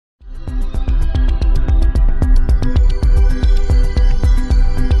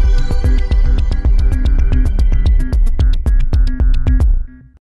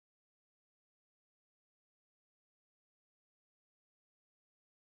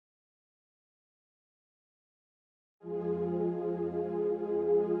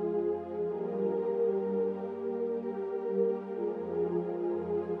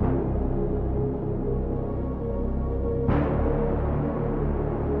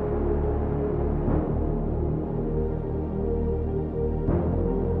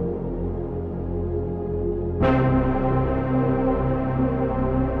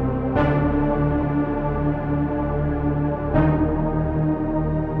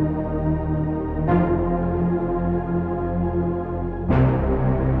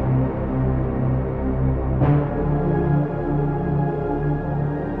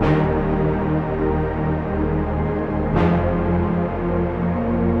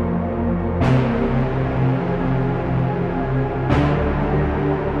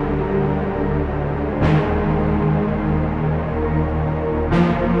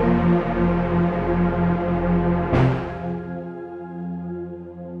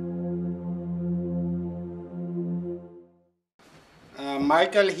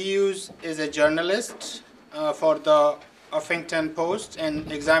Micheal Hughes is a journalist for the Huffington Post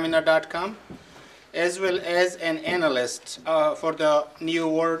and Examiner.com, as well as an analyst for the New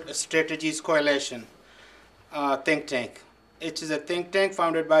World Strategies Coalition think tank. It is a think tank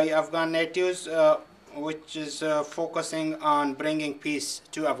founded by Afghan natives, which is focusing on bringing peace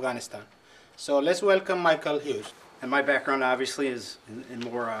to Afghanistan. So let's welcome Micheal Hughes. And my background obviously is in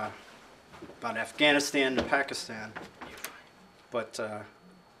more about Afghanistan and Pakistan. But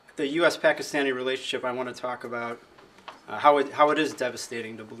the U.S.-Pakistani relationship, I want to talk about how it is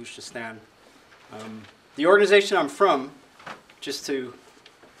devastating to Balochistan. The organization I'm from, just to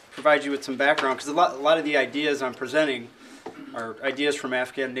provide you with some background, because a lot of the ideas I'm presenting are ideas from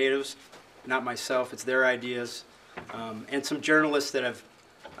Afghan natives, not myself, it's their ideas, and some journalists that have,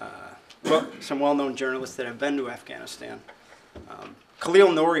 some well-known journalists that have been to Afghanistan. Khalil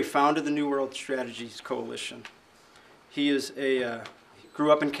Nouri founded the New World Strategies Coalition. He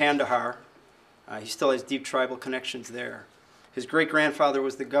grew up in Kandahar. He still has deep tribal connections there. His great-grandfather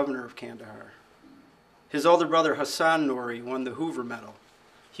was the governor of Kandahar. His older brother Hassan Nouri won the Hoover Medal,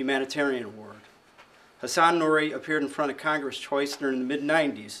 Humanitarian Award. Hassan Nouri appeared in front of Congress twice during the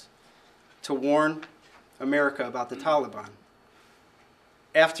mid-90s to warn America about the Taliban.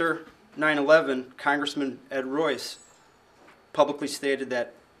 After 9/11, Congressman Ed Royce publicly stated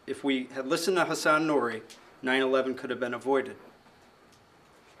that if we had listened to Hassan Nouri, 9/11 could have been avoided.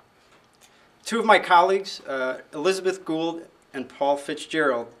 Two of my colleagues, Elizabeth Gould and Paul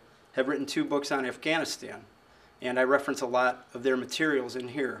Fitzgerald, have written 2 books on Afghanistan, and I reference a lot of their materials in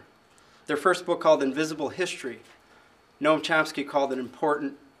here. Their first book, called Invisible History, Noam Chomsky called an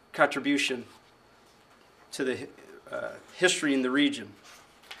important contribution to the history in the region.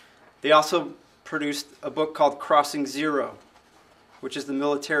 They also produced a book called Crossing Zero, which is the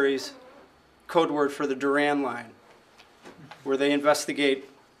military's code word for the Duran Line, where they investigate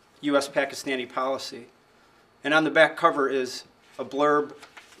U.S.-Pakistani policy. And on the back cover is a blurb,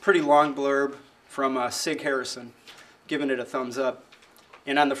 pretty long blurb, from Sig Harrison, giving it a thumbs up.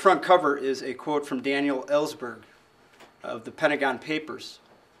 And on the front cover is a quote from Daniel Ellsberg of the Pentagon Papers.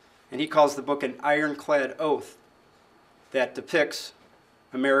 And he calls the book an ironclad oath that depicts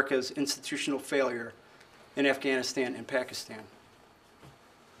America's institutional failure in Afghanistan and Pakistan.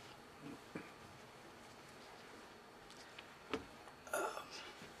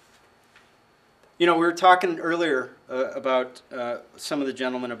 You know, we were talking earlier about some of the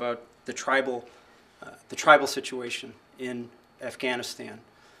gentlemen about the tribal situation in Afghanistan.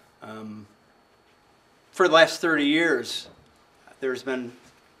 For the last 30 years,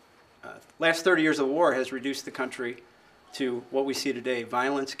 last 30 years of war has reduced the country to what we see today: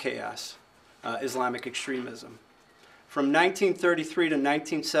 violence, chaos, Islamic extremism. From 1933 to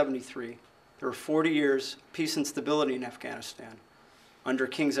 1973, there were 40 years of peace and stability in Afghanistan under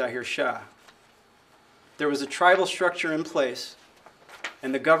King Zahir Shah. There was a tribal structure in place,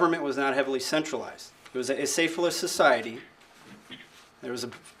 and the government was not heavily centralized. It was a Safalist society. There was a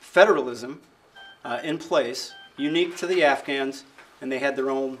federalism in place, unique to the Afghans, and they had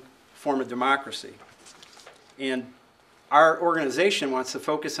their own form of democracy. And our organization wants to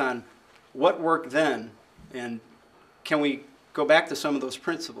focus on what worked then, and can we go back to some of those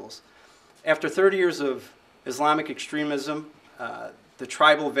principles. After 30 years of Islamic extremism, the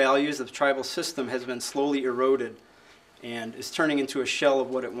tribal values, the tribal system has been slowly eroded and is turning into a shell of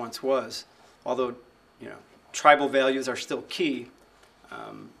what it once was. Although, you know, tribal values are still key.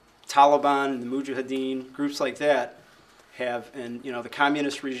 Taliban and the Mujahideen, groups like that have, and you know, the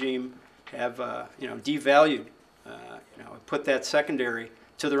communist regime have, you know, devalued, you know, put that secondary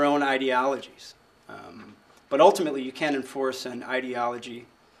to their own ideologies. But ultimately, you can't enforce an ideology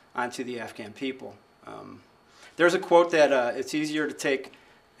onto the Afghan people. There's a quote that it's easier to take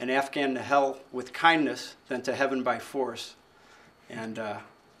an Afghan to hell with kindness than to heaven by force. And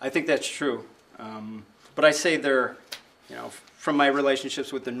I think that's true. But I say they're, you know, from my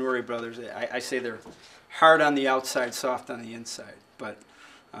relationships with the Nouri brothers, I say they're hard on the outside, soft on the inside. But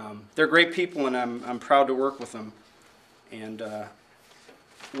they're great people, and I'm proud to work with them. And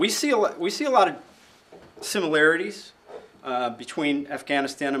we see a lot of similarities between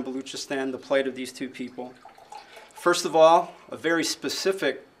Afghanistan and Balochistan, the plight of these two people. First of all, a very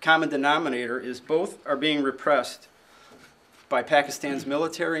specific common denominator is both are being repressed by Pakistan's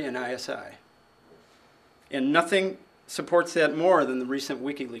military and ISI. And nothing supports that more than the recent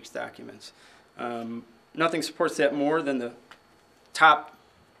WikiLeaks documents. Nothing supports that more than the top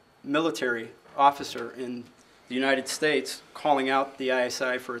military officer in the United States calling out the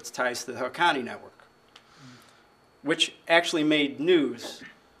ISI for its ties to the Haqqani network, which actually made news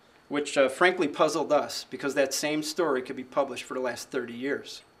which frankly puzzled us because that same story could be published for the last 30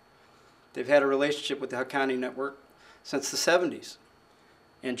 years. They've had a relationship with the Haqqani network since the 70s.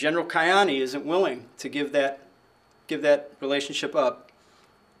 And General Kayani isn't willing to give that relationship up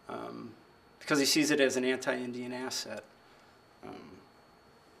because he sees it as an anti-Indian asset.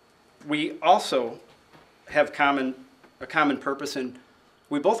 We also have a common purpose, and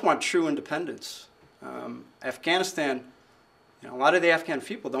we both want true independence. Afghanistan, a lot of the Afghan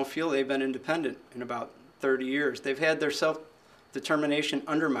people don't feel they've been independent in about 30 years. They've had their self-determination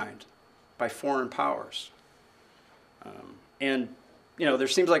undermined by foreign powers. And there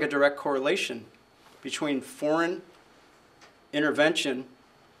seems like a direct correlation between foreign intervention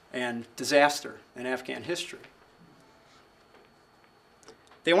and disaster in Afghan history.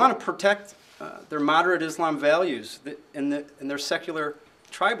 They want to protect their moderate Islam values in their secular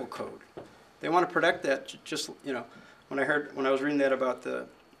tribal code. They want to protect that. Just when I was reading that about the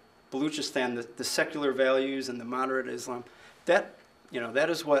Balochistan, the secular values and the moderate Islam, that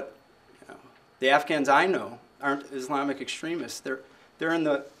is what the Afghans I know aren't Islamic extremists. They're in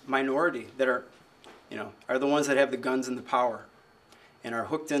the minority that are the ones that have the guns and the power and are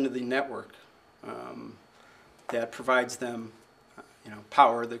hooked into the network that provides them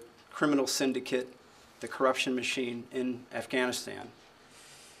power, the criminal syndicate, the corruption machine in Afghanistan.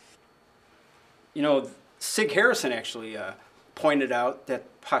 Sig Harrison actually pointed out that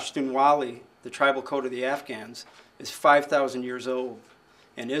Pashtunwali, the tribal code of the Afghans, is 5,000 years old,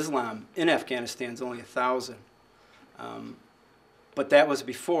 and Islam in Afghanistan is only 1,000. But that was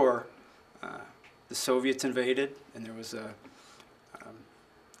before the Soviets invaded, and there was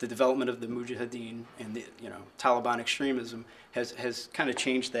the development of the Mujahideen, and the Taliban extremism has kind of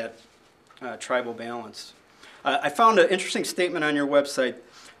changed that tribal balance. I found an interesting statement on your website.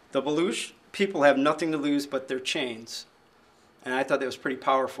 The Baloch people have nothing to lose but their chains, and I thought that was pretty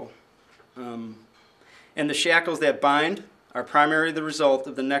powerful. And the shackles that bind are primarily the result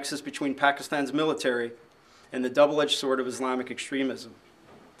of the nexus between Pakistan's military and the double-edged sword of Islamic extremism.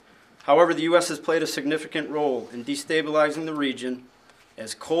 However, the U.S. has played a significant role in destabilizing the region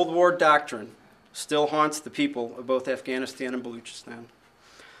as Cold War doctrine still haunts the people of both Afghanistan and Balochistan.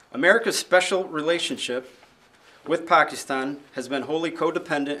 America's special relationship with Pakistan has been wholly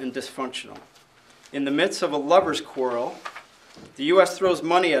codependent and dysfunctional. In the midst of a lover's quarrel, the U.S. throws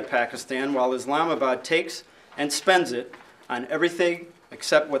money at Pakistan while Islamabad takes and spends it on everything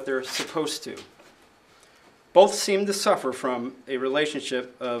except what they're supposed to. Both seem to suffer from a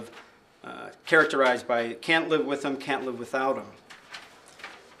relationship of characterized by can't live with them, can't live without them.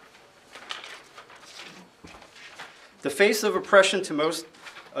 The face of oppression to most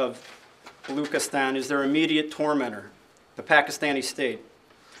of Balochistan is their immediate tormentor, the Pakistani state,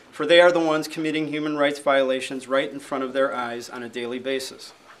 for they are the ones committing human rights violations right in front of their eyes on a daily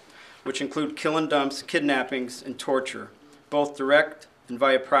basis, which include kill and dumps, kidnappings, and torture, both direct and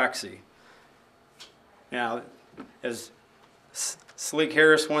via proxy. Now, as Sig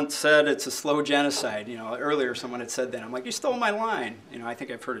Harris once said, it's a slow genocide. Earlier someone had said that. I'm like, you stole my line. I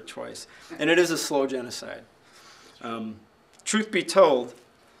think I've heard it twice. And it is a slow genocide. Truth be told,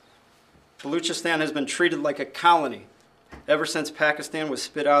 Balochistan has been treated like a colony ever since Pakistan was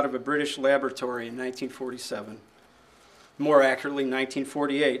spit out of a British laboratory in 1947. More accurately,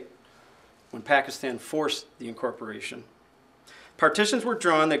 1948, when Pakistan forced the incorporation. Partitions were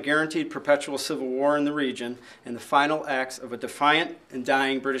drawn that guaranteed perpetual civil war in the region and the final acts of a defiant and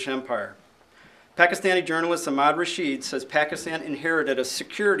dying British Empire. Pakistani journalist Ahmad Rashid says Pakistan inherited a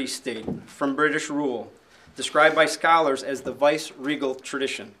security state from British rule, described by scholars as the vice-regal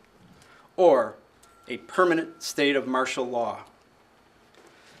tradition, or a permanent state of martial law.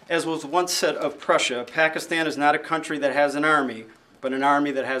 As was once said of Prussia, Pakistan is not a country that has an army, but an army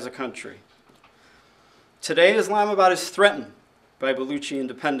that has a country. Today, Islamabad is threatened by Balochi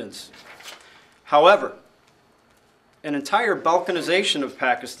independence. However, an entire Balkanization of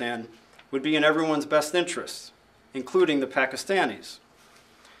Pakistan would be in everyone's best interest, including the Pakistanis.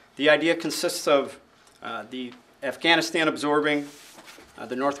 The idea consists of the Afghanistan absorbing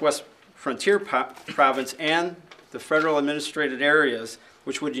the Northwest Frontier Province and the federal administrated areas,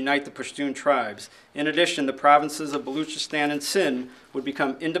 which would unite the Pashtun tribes. In addition, the provinces of Balochistan and Sindh would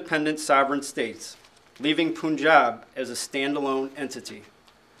become independent sovereign states, leaving Punjab as a standalone entity.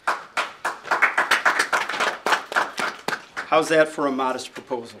 How's that for a modest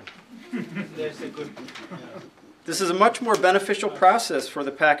proposal? That's a good. This is a much more beneficial process for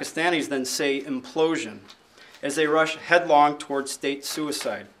the Pakistanis than, say, implosion, as they rush headlong towards state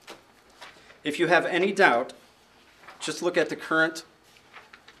suicide. If you have any doubt, just look at the current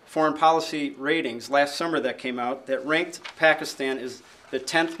foreign policy ratings last summer that came out that ranked Pakistan as the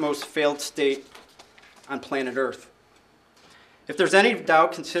 10th most failed state on planet Earth. If there's any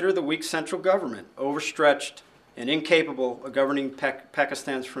doubt, consider the weak central government, overstretched and incapable of governing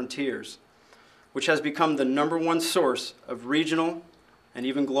Pakistan's frontiers, which has become the #1 source of regional and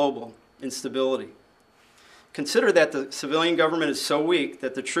even global instability. Consider that the civilian government is so weak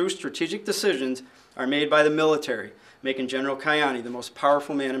that the true strategic decisions are made by the military, making General Kayani the most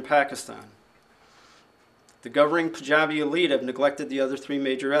powerful man in Pakistan. The governing Punjabi elite have neglected the other 3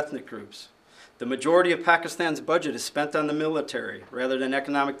 major ethnic groups. The majority of Pakistan's budget is spent on the military rather than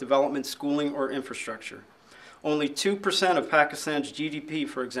economic development, schooling, or infrastructure. Only 2% of Pakistan's GDP,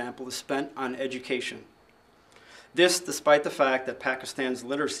 for example, is spent on education. This despite the fact that Pakistan's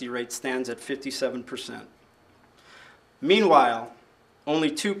literacy rate stands at 57%. Meanwhile,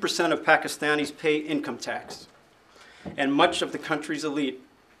 only 2% of Pakistanis pay income tax, and much of the country's elite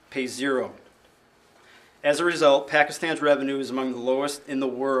pays 0. As a result, Pakistan's revenue is among the lowest in the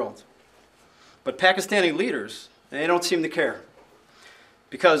world. But Pakistani leaders, they don't seem to care.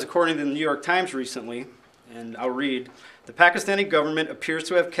 Because according to the New York Times recently, and I'll read, the Pakistani government appears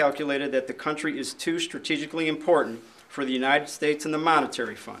to have calculated that the country is too strategically important for the United States and the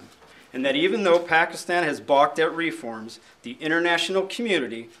Monetary Fund, and that even though Pakistan has balked at reforms, the international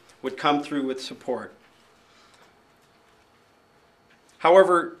community would come through with support.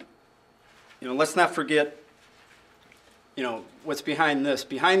 However, let's not forget, what's behind this.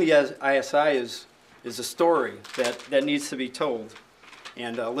 Behind the ISI is a story that needs to be told.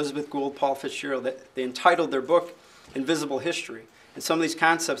 And Elizabeth Gould, Paul Fitzgerald, they entitled their book Invisible History. And some of these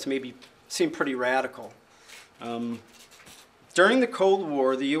concepts seem pretty radical. During the Cold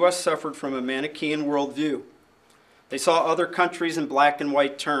War, the U.S. suffered from a Manichaean worldview. They saw other countries in black and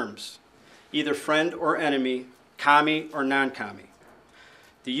white terms, either friend or enemy, commie or non-commie.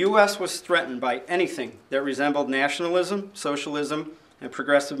 The U.S. was threatened by anything that resembled nationalism, socialism, and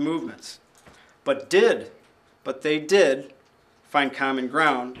progressive movements. But they did find common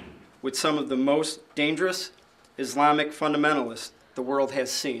ground with some of the most dangerous Islamic fundamentalists the world has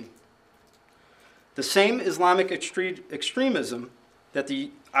seen. The same Islamic extremism that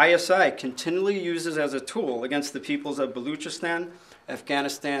the ISI continually uses as a tool against the peoples of Balochistan,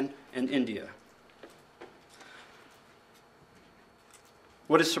 Afghanistan, and India.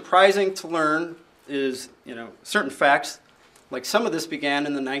 What is surprising to learn is, certain facts, like some of this began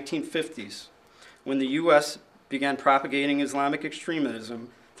in the 1950s, when the U.S. began propagating Islamic extremism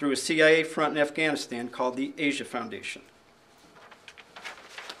through a CIA front in Afghanistan called the Asia Foundation.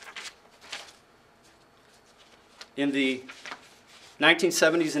 In the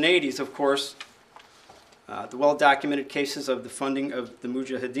 1970s and 80s, of course, the well-documented cases of the funding of the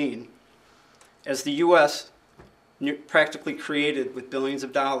Mujahideen, as the U.S. practically created with billions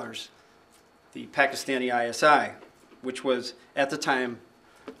of dollars the Pakistani ISI, which was at the time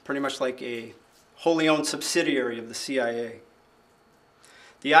pretty much like a wholly owned subsidiary of the CIA.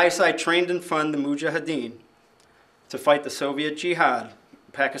 The ISI trained and funded the Mujahideen to fight the Soviet Jihad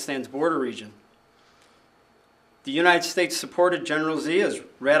in Pakistan's border region. The United States supported General Zia's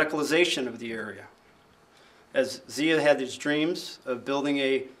radicalization of the area, as Zia had his dreams of building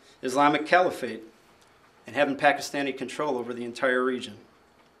an Islamic caliphate and having Pakistani control over the entire region.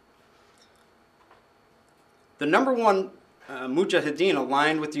 The #1 Mujahideen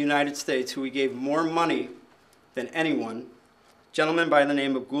aligned with the United States, who he gave more money than anyone, a gentleman by the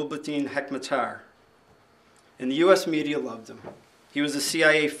name of Gulbuddin Hekmatyar. And the U.S. media loved him. He was a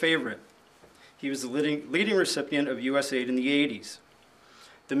CIA favorite. He was the leading recipient of U.S. aid in the 80s.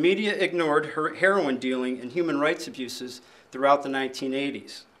 The media ignored heroin dealing and human rights abuses throughout the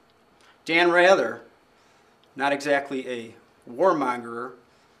 1980s. Dan Rather, not exactly a warmonger,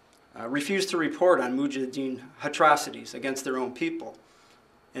 refused to report on Mujahideen atrocities against their own people.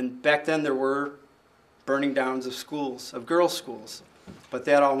 And back then there were burning downs of schools, of girls' schools, but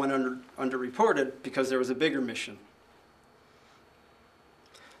that all went underreported because there was a bigger mission.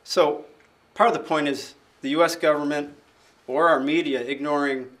 So part of the point is the U.S. government or our media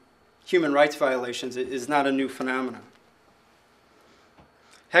ignoring human rights violations is not a new phenomenon.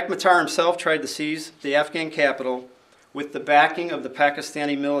 Hekmatyar himself tried to seize the Afghan capital with the backing of the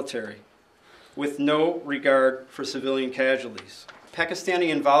Pakistani military, with no regard for civilian casualties. Pakistani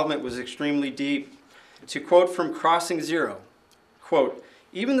involvement was extremely deep. To quote from Crossing Zero, quote,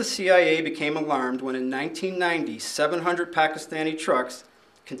 "Even the CIA became alarmed when in 1990, 700 Pakistani trucks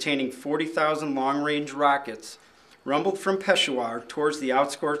containing 40,000 long-range rockets rumbled from Peshawar towards the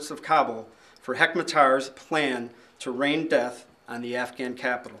outskirts of Kabul for Hekmatyar's plan to rain death on the Afghan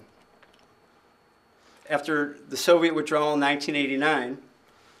capital." After the Soviet withdrawal in 1989,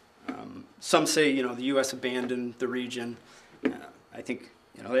 Some say, the U.S. abandoned the region. I think,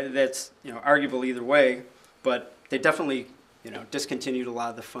 that's, arguable either way, but they definitely, discontinued a lot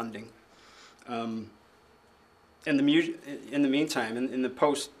of the funding. In the meantime, in the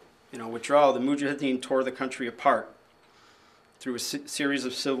post-withdrawal, the Mujahideen tore the country apart through a series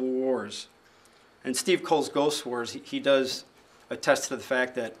of civil wars. And Steve Cole's Ghost Wars, he does attest to the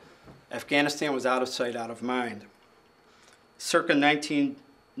fact that Afghanistan was out of sight, out of mind. Circa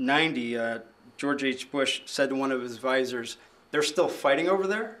 1990, George H. Bush said to one of his advisors, "They're still fighting over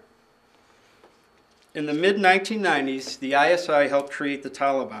there?" In the mid-1990s, the ISI helped create the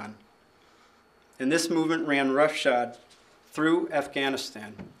Taliban. And this movement ran roughshod through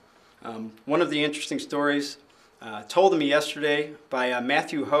Afghanistan. One of the interesting stories told to me yesterday by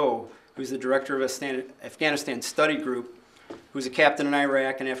Matthew Ho, who's the director of Afghanistan Study Group, who's a captain in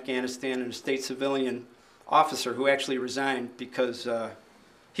Iraq and Afghanistan and a state civilian officer who actually resigned because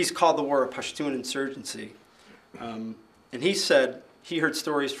he's called the war a Pashtun insurgency. And he said he heard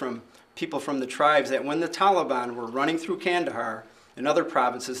stories from people from the tribes that when the Taliban were running through Kandahar and other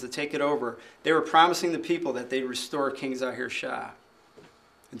provinces to take it over, they were promising the people that they'd restore King Zahir Shah.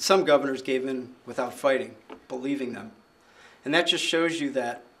 And some governors gave in without fighting, believing them. And that just shows you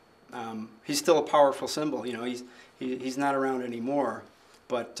that he's still a powerful symbol. He's not around anymore.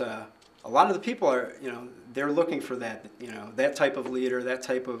 But a lot of the people are, they're looking for that, that type of leader, that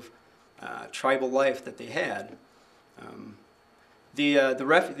type of tribal life that they had.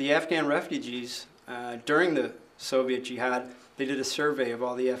 The Afghan refugees during the Soviet jihad, they did a survey of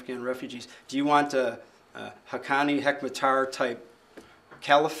all the Afghan refugees. Do you want a Haqqani, Hekmatyar type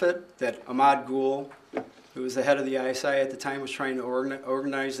caliphate that Ahmad Gul, who was the head of the ISI at the time, was trying to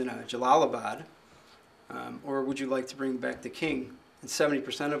organize in Jalalabad? Or would you like to bring back the king? And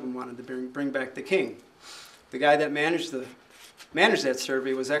 70% of them wanted to bring back the king. The guy that managed that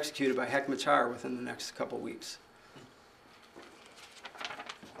survey was executed by Hekmatyar within the next couple weeks.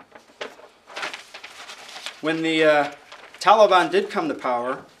 When the Taliban did come to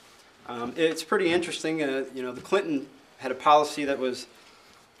power, it's pretty interesting. The Clinton had a policy that was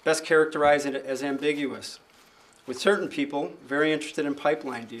best characterized as ambiguous, with certain people very interested in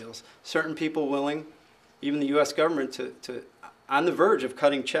pipeline deals, certain people willing, even the U.S. government, to on the verge of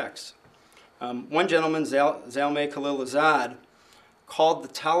cutting checks. One gentleman, Zalmay Khalilzad, called the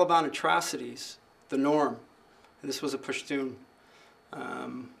Taliban atrocities the norm. And this was a Pashtun.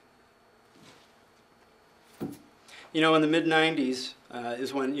 In the mid-90s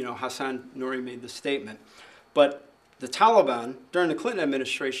is when, Hassan Nouri made this statement. But the Taliban, during the Clinton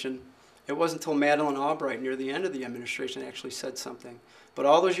administration, it wasn't until Madeleine Albright, near the end of the administration, actually said something. But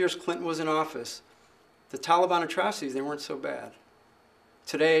all those years Clinton was in office, the Taliban atrocities, they weren't so bad.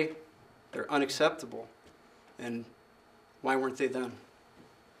 Today, they're unacceptable. And why weren't they then?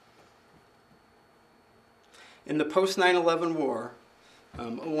 In the post-9/11 war,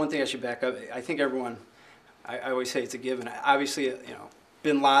 one thing I should back up, I think everyone, I always say it's a given. Obviously,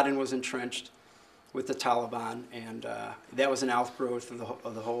 bin Laden was entrenched with the Taliban, and that was an outgrowth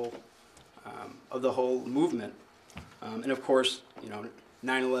of the whole movement. And of course,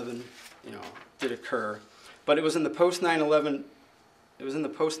 9/11, did occur, but it was in the post 9/11. It was in the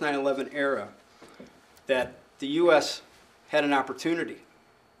post 9/11 era that the U.S. had an opportunity.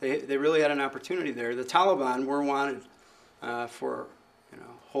 They really had an opportunity there. The Taliban were wanted for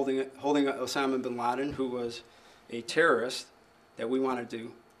holding Osama bin Laden, who was a terrorist that we wanted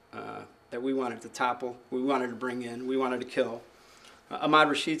to topple, we wanted to bring in, we wanted to kill. Ahmad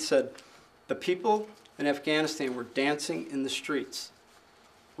Rashid said, "The people in Afghanistan were dancing in the streets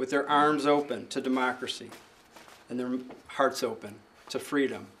with their arms open to democracy and their hearts open to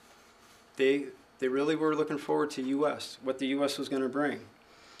freedom." They really were looking forward to U.S., what the U.S. was going to bring.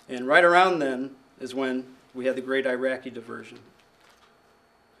 And right around then is when we had the great Iraqi diversion.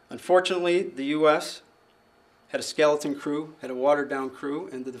 Unfortunately, the U.S. had a skeleton crew, had a watered-down crew,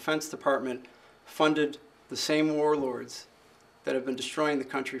 and the Defense Department funded the same warlords that have been destroying the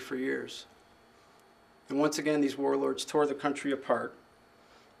country for years. And once again, these warlords tore the country apart,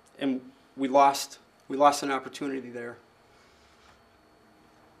 and we lost an opportunity there.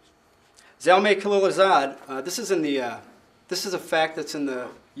 Zalmay Khalilzad, this is a fact that's in the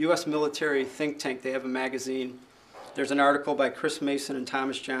U.S. military think tank. They have a magazine. There's an article by Chris Mason and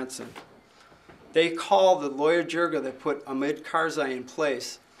Thomas Johnson. They call the Loya Jirga that put Hamid Karzai in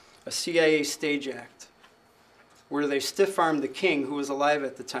place a CIA stage act, where they stiff-armed the king, who was alive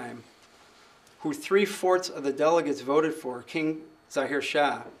at the time, who 3/4 of the delegates voted for, King Zahir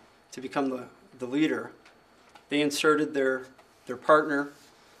Shah, to become the leader. They inserted their partner,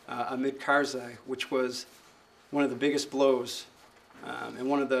 Hamid Karzai, which was one of the biggest blows and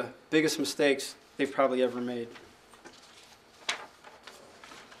one of the biggest mistakes they've probably ever made.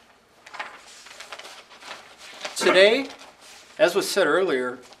 Today, as was said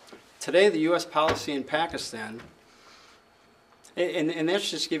earlier, today the U.S. policy in Pakistan, and that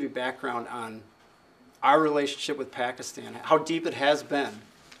should just give you background on our relationship with Pakistan, how deep it has been,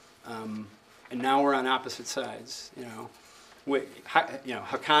 and now we're on opposite sides.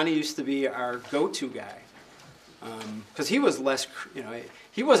 Haqqani used to be our go-to guy, because he was less,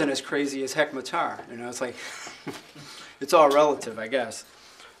 he wasn't as crazy as Hekmatar. It's like it's all relative, I guess.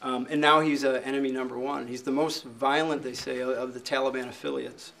 And now he's enemy number one. He's the most violent, they say, of the Taliban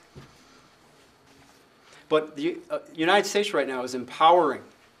affiliates. But the United States right now is empowering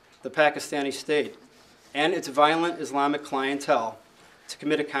the Pakistani state and its violent Islamic clientele to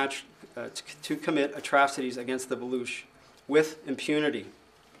commit atrocities against the Baloch with impunity.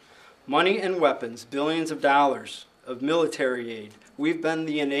 Money and weapons, billions of dollars of military aid. We've been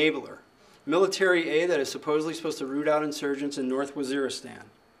the enabler. Military aid that is supposedly supposed to root out insurgents in North Waziristan,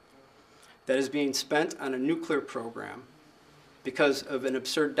 that is being spent on a nuclear program because of an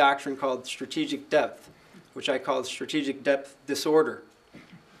absurd doctrine called strategic depth, which I call strategic depth disorder.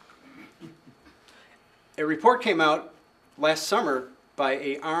 A report came out last summer by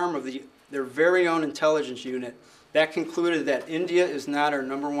an arm of their very own intelligence unit that concluded that India is not our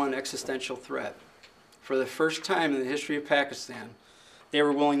number one existential threat. For the first time in the history of Pakistan, they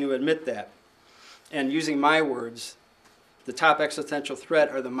were willing to admit that. And using my words, the top existential threat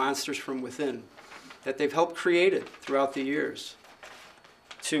are the monsters from within that they've helped create throughout the years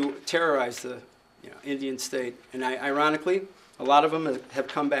to terrorize the Indian state. And ironically, a lot of them have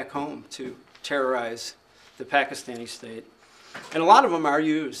come back home to terrorize the Pakistani state. And a lot of them are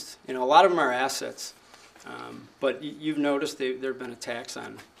used. A lot of them are assets. But you've noticed there have been attacks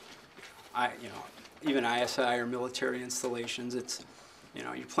on, even ISI or military installations. It's,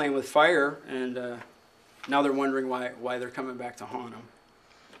 you're playing with fire, and now they're wondering why they're coming back to haunt them.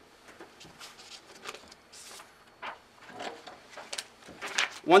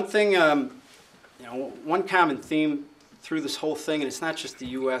 One thing, one common theme through this whole thing, and it's not just the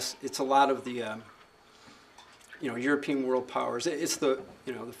U.S., it's a lot of the European world powers. It's the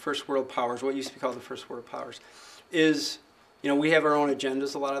first world powers, what used to be called the first world powers, is we have our own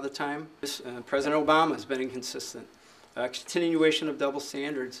agendas a lot of the time. President Obama has been inconsistent. Continuation of double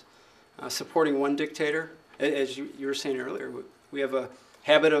standards, supporting one dictator. As you were saying earlier, we have a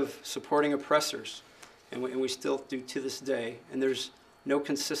habit of supporting oppressors, and we still do to this day, and there's no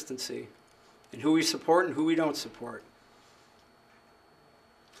consistency in who we support and who we don't support.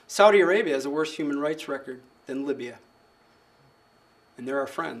 Saudi Arabia has a worse human rights record than Libya. And they're our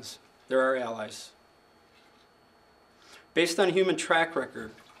friends. They're our allies. Based on human track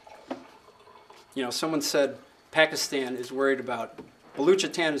record, someone said Pakistan is worried about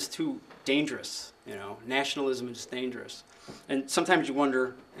Balochistan is too dangerous. Nationalism is dangerous. And sometimes you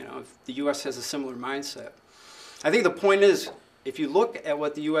wonder, if the U.S. has a similar mindset. I think the point is, if you look at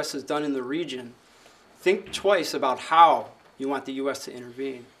what the U.S. has done in the region, think twice about how you want the U.S. to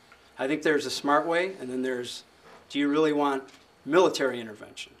intervene. I think there's a smart way, and then there's, do you really want military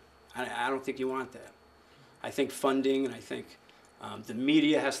intervention? I don't think you want that. I think funding, and I think the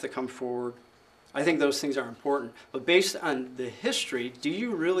media has to come forward. I think those things are important. But based on the history, do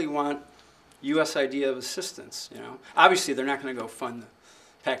you really want U.S. idea of assistance? Obviously, they're not going to go fund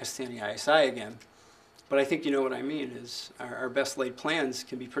the Pakistani ISI again. But I think you know what I mean, is our best laid plans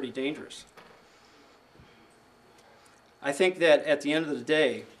can be pretty dangerous. I think that at the end of the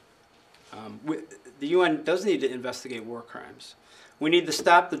day, the UN does need to investigate war crimes. We need to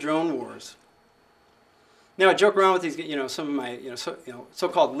stop the drone wars. Now, I joke around with these, some of my,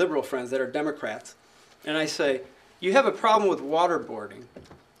 so-called liberal friends that are Democrats, and I say, you have a problem with waterboarding,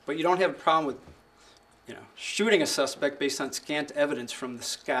 but you don't have a problem with, shooting a suspect based on scant evidence from the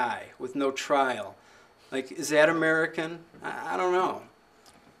sky with no trial. Like, is that American? I don't know.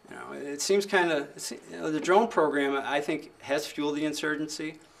 It seems kind of, the drone program, I think, has fueled the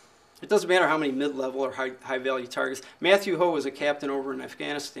insurgency. It doesn't matter how many mid-level or high-value targets. Matthew Ho was a captain over in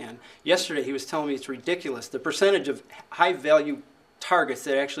Afghanistan. Yesterday, he was telling me it's ridiculous, the percentage of high-value targets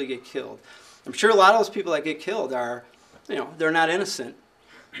that actually get killed. I'm sure a lot of those people that get killed are, they're not innocent,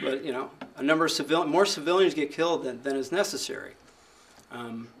 but, a number of more civilians get killed than is necessary.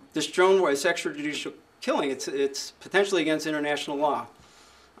 This drone war, this extrajudicial killing, it's potentially against international law.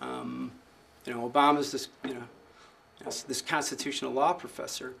 Obama's this constitutional law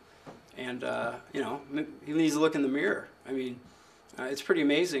professor, and he needs to look in the mirror. I mean, it's pretty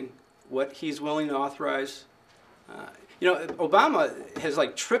amazing what he's willing to authorize. Obama has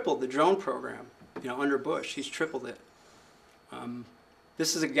tripled the drone program. Under Bush, he's tripled it.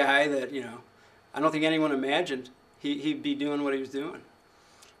 This is a guy that, you know, I don't think anyone imagined he'd be doing what he was doing.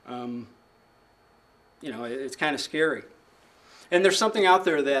 You know, it's kind of scary. And there's something out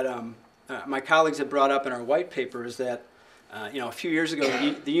there that my colleagues have brought up in our white paper is that, you know, a few years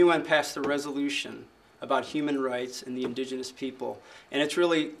ago, the UN passed a resolution about human rights and the indigenous people. And it's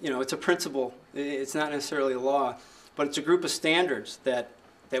really, you know, it's a principle. It's not necessarily a law, but it's a group of standards that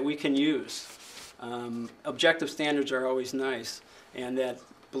we can use. Objective standards are always nice, and that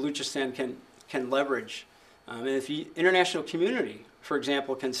Balochistan can leverage. And if the international community, for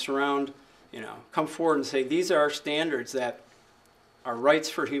example, can surround, you know, come forward and say, these are our standards that are rights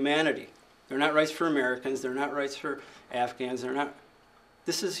for humanity. They're not rights for Americans, they're not rights for Afghans, they're not,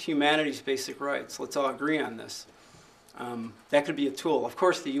 this is humanity's basic rights. Let's all agree on this. That could be a tool. Of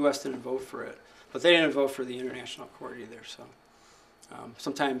course, the U.S. didn't vote for it, but they didn't vote for the International Court either, so.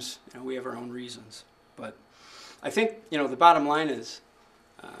 Sometimes, you know, we have our own reasons. But I think, you know, the bottom line is,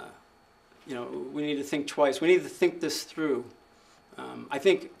 you know, we need to think twice. We need to think this through. I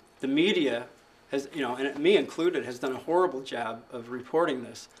think the media has, you know, and me included, has done a horrible job of reporting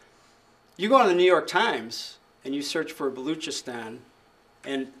this. You go on the New York Times and you search for Balochistan,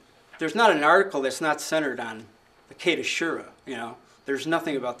 and there's not an article that's not centered on the Quetta Shura, you know. There's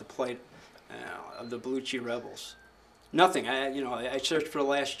nothing about the plight of the Baluchi rebels. Nothing. I searched for the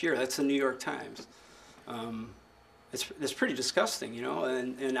last year. That's the New York Times. It's pretty disgusting, you know.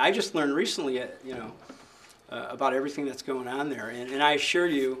 And I just learned recently, you know, about everything that's going on there. And I assure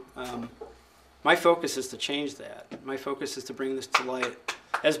you, my focus is to change that. My focus is to bring this to light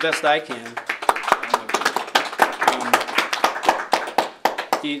as best I can.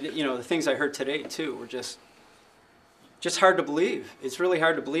 You know, the things I heard today too were just hard to believe. It's really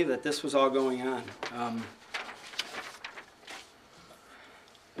hard to believe that this was all going on.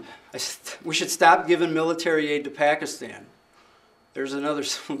 We should stop giving military aid to Pakistan. There's another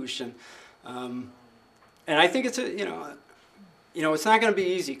solution, and I think it's you know, it's not going to be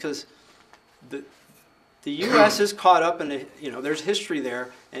easy because the U.S. is caught up in you know, there's history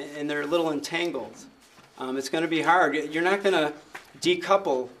there, and they're a little entangled. It's going to be hard. You're not going to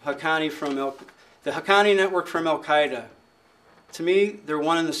decouple Haqqani from the Haqqani network from Al Qaeda. To me, they're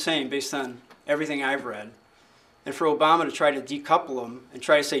one and the same based on everything I've read. And for Obama to try to decouple them and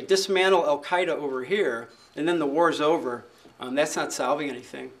try to say, dismantle Al Qaeda over here, and then the war's over, that's not solving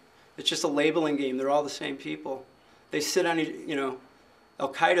anything. It's just a labeling game. They're all the same people. They sit on, you know,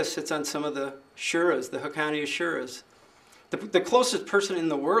 Al Qaeda sits on some of the shuras, the Haqqani shuras. The closest person in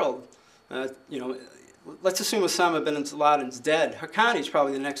the world, you know, let's assume Osama bin Laden's dead. Haqqani's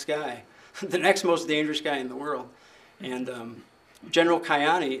probably the next guy, the next most dangerous guy in the world. And General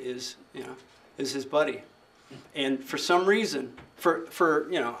Kayani is, you know, is his buddy. And for some reason,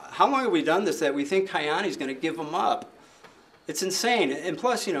 for you know, how long have we done this that we think Kayani's going to give them up? It's insane. And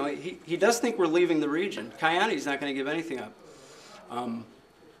plus, you know, he does think we're leaving the region. Kayani's not going to give anything up.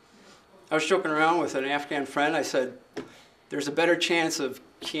 I was joking around with an Afghan friend. I said, there's a better chance of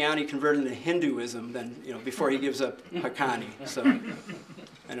Kayani converting to Hinduism than, you know, before he gives up Haqqani. So,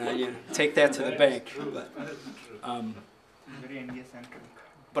 and you know, take that to the bank.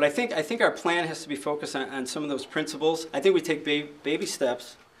 But I think our plan has to be focused on some of those principles. I think we take baby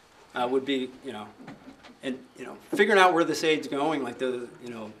steps. Would be, you know, and you know, figuring out where this aid's going, like the, you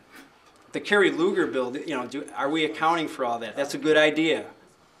know, the Kerry Lugar bill. You know, are we accounting for all that? That's a good idea.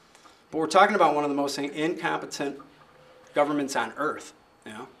 But we're talking about one of the most incompetent governments on earth.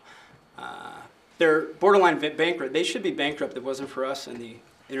 You know, they're borderline bankrupt. They should be bankrupt if it wasn't for us and the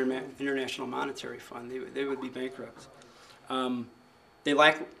International Monetary Fund. They would be bankrupt. They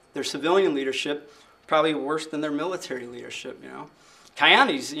lack their civilian leadership, probably worse than their military leadership, you know.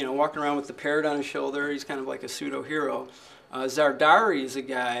 Kayani's, you know, walking around with the parrot on his shoulder. He's kind of like a pseudo-hero. Zardari is a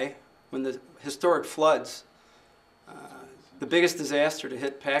guy, when the historic floods, the biggest disaster to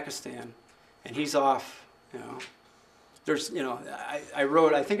hit Pakistan, and he's off, you know. There's, you know,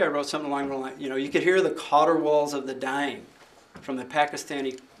 I think I wrote something along the line, you know, you could hear the caterwauls of the dying from the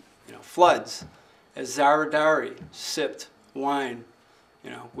Pakistani, you know, floods as Zardari sipped wine,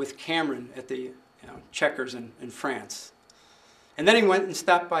 you know, with Cameron at the, you know, Chequers in France. And then he went and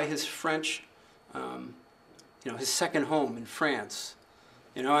stopped by his French, you know, his second home in France.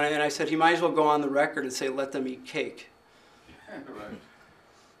 You know, and I said he might as well go on the record and say, let them eat cake.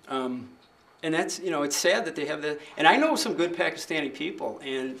 And that's, you know, it's sad that they have that. And I know some good Pakistani people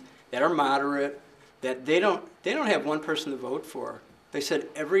and that are moderate, that they don't have one person to vote for. They said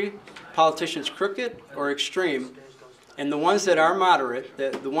every politician's crooked or extreme. And the ones that are moderate,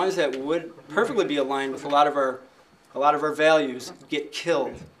 the ones that would perfectly be aligned with a lot of our values, get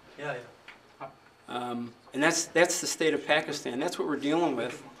killed. And that's the state of Pakistan. That's what we're dealing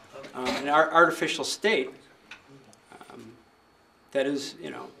with, in our artificial state. That is, you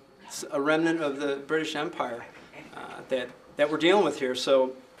know, it's a remnant of the British Empire that we're dealing with here.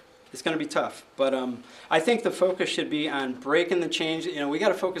 So it's going to be tough. But I think the focus should be on breaking the chains. You know, we got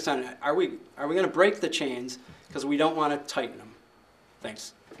to focus on, are we going to break the chains, because we don't want to tighten them.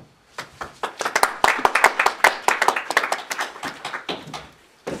 Thanks.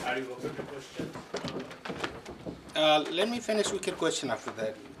 Are you open to questions? Let me finish with your question after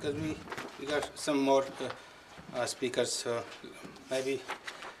that, because we got some more speakers, so maybe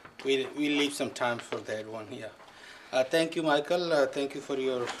we leave some time for that one. Yeah. Thank you, Michael. Thank you for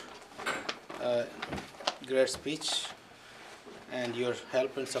your great speech and your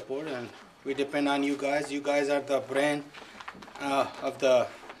help and support. And we depend on you guys. You guys are the brain of the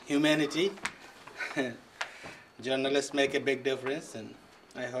humanity. Journalists make a big difference, and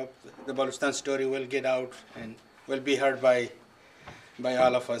I hope the Balochistan story will get out and will be heard by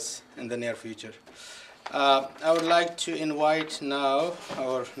all of us in the near future. I would like to invite now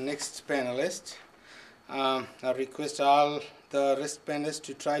our next panelist. I request all the rest panelists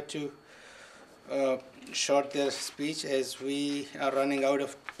to try to short their speech, as we are running out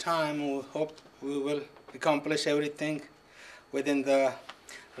of time. We hope we will accomplish everything within the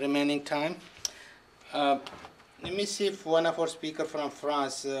remaining time. Let me see if one of our speakers from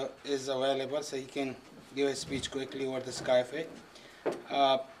France is available, so he can give a speech quickly over the Skype.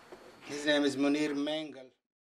 His name is Munir Mangal.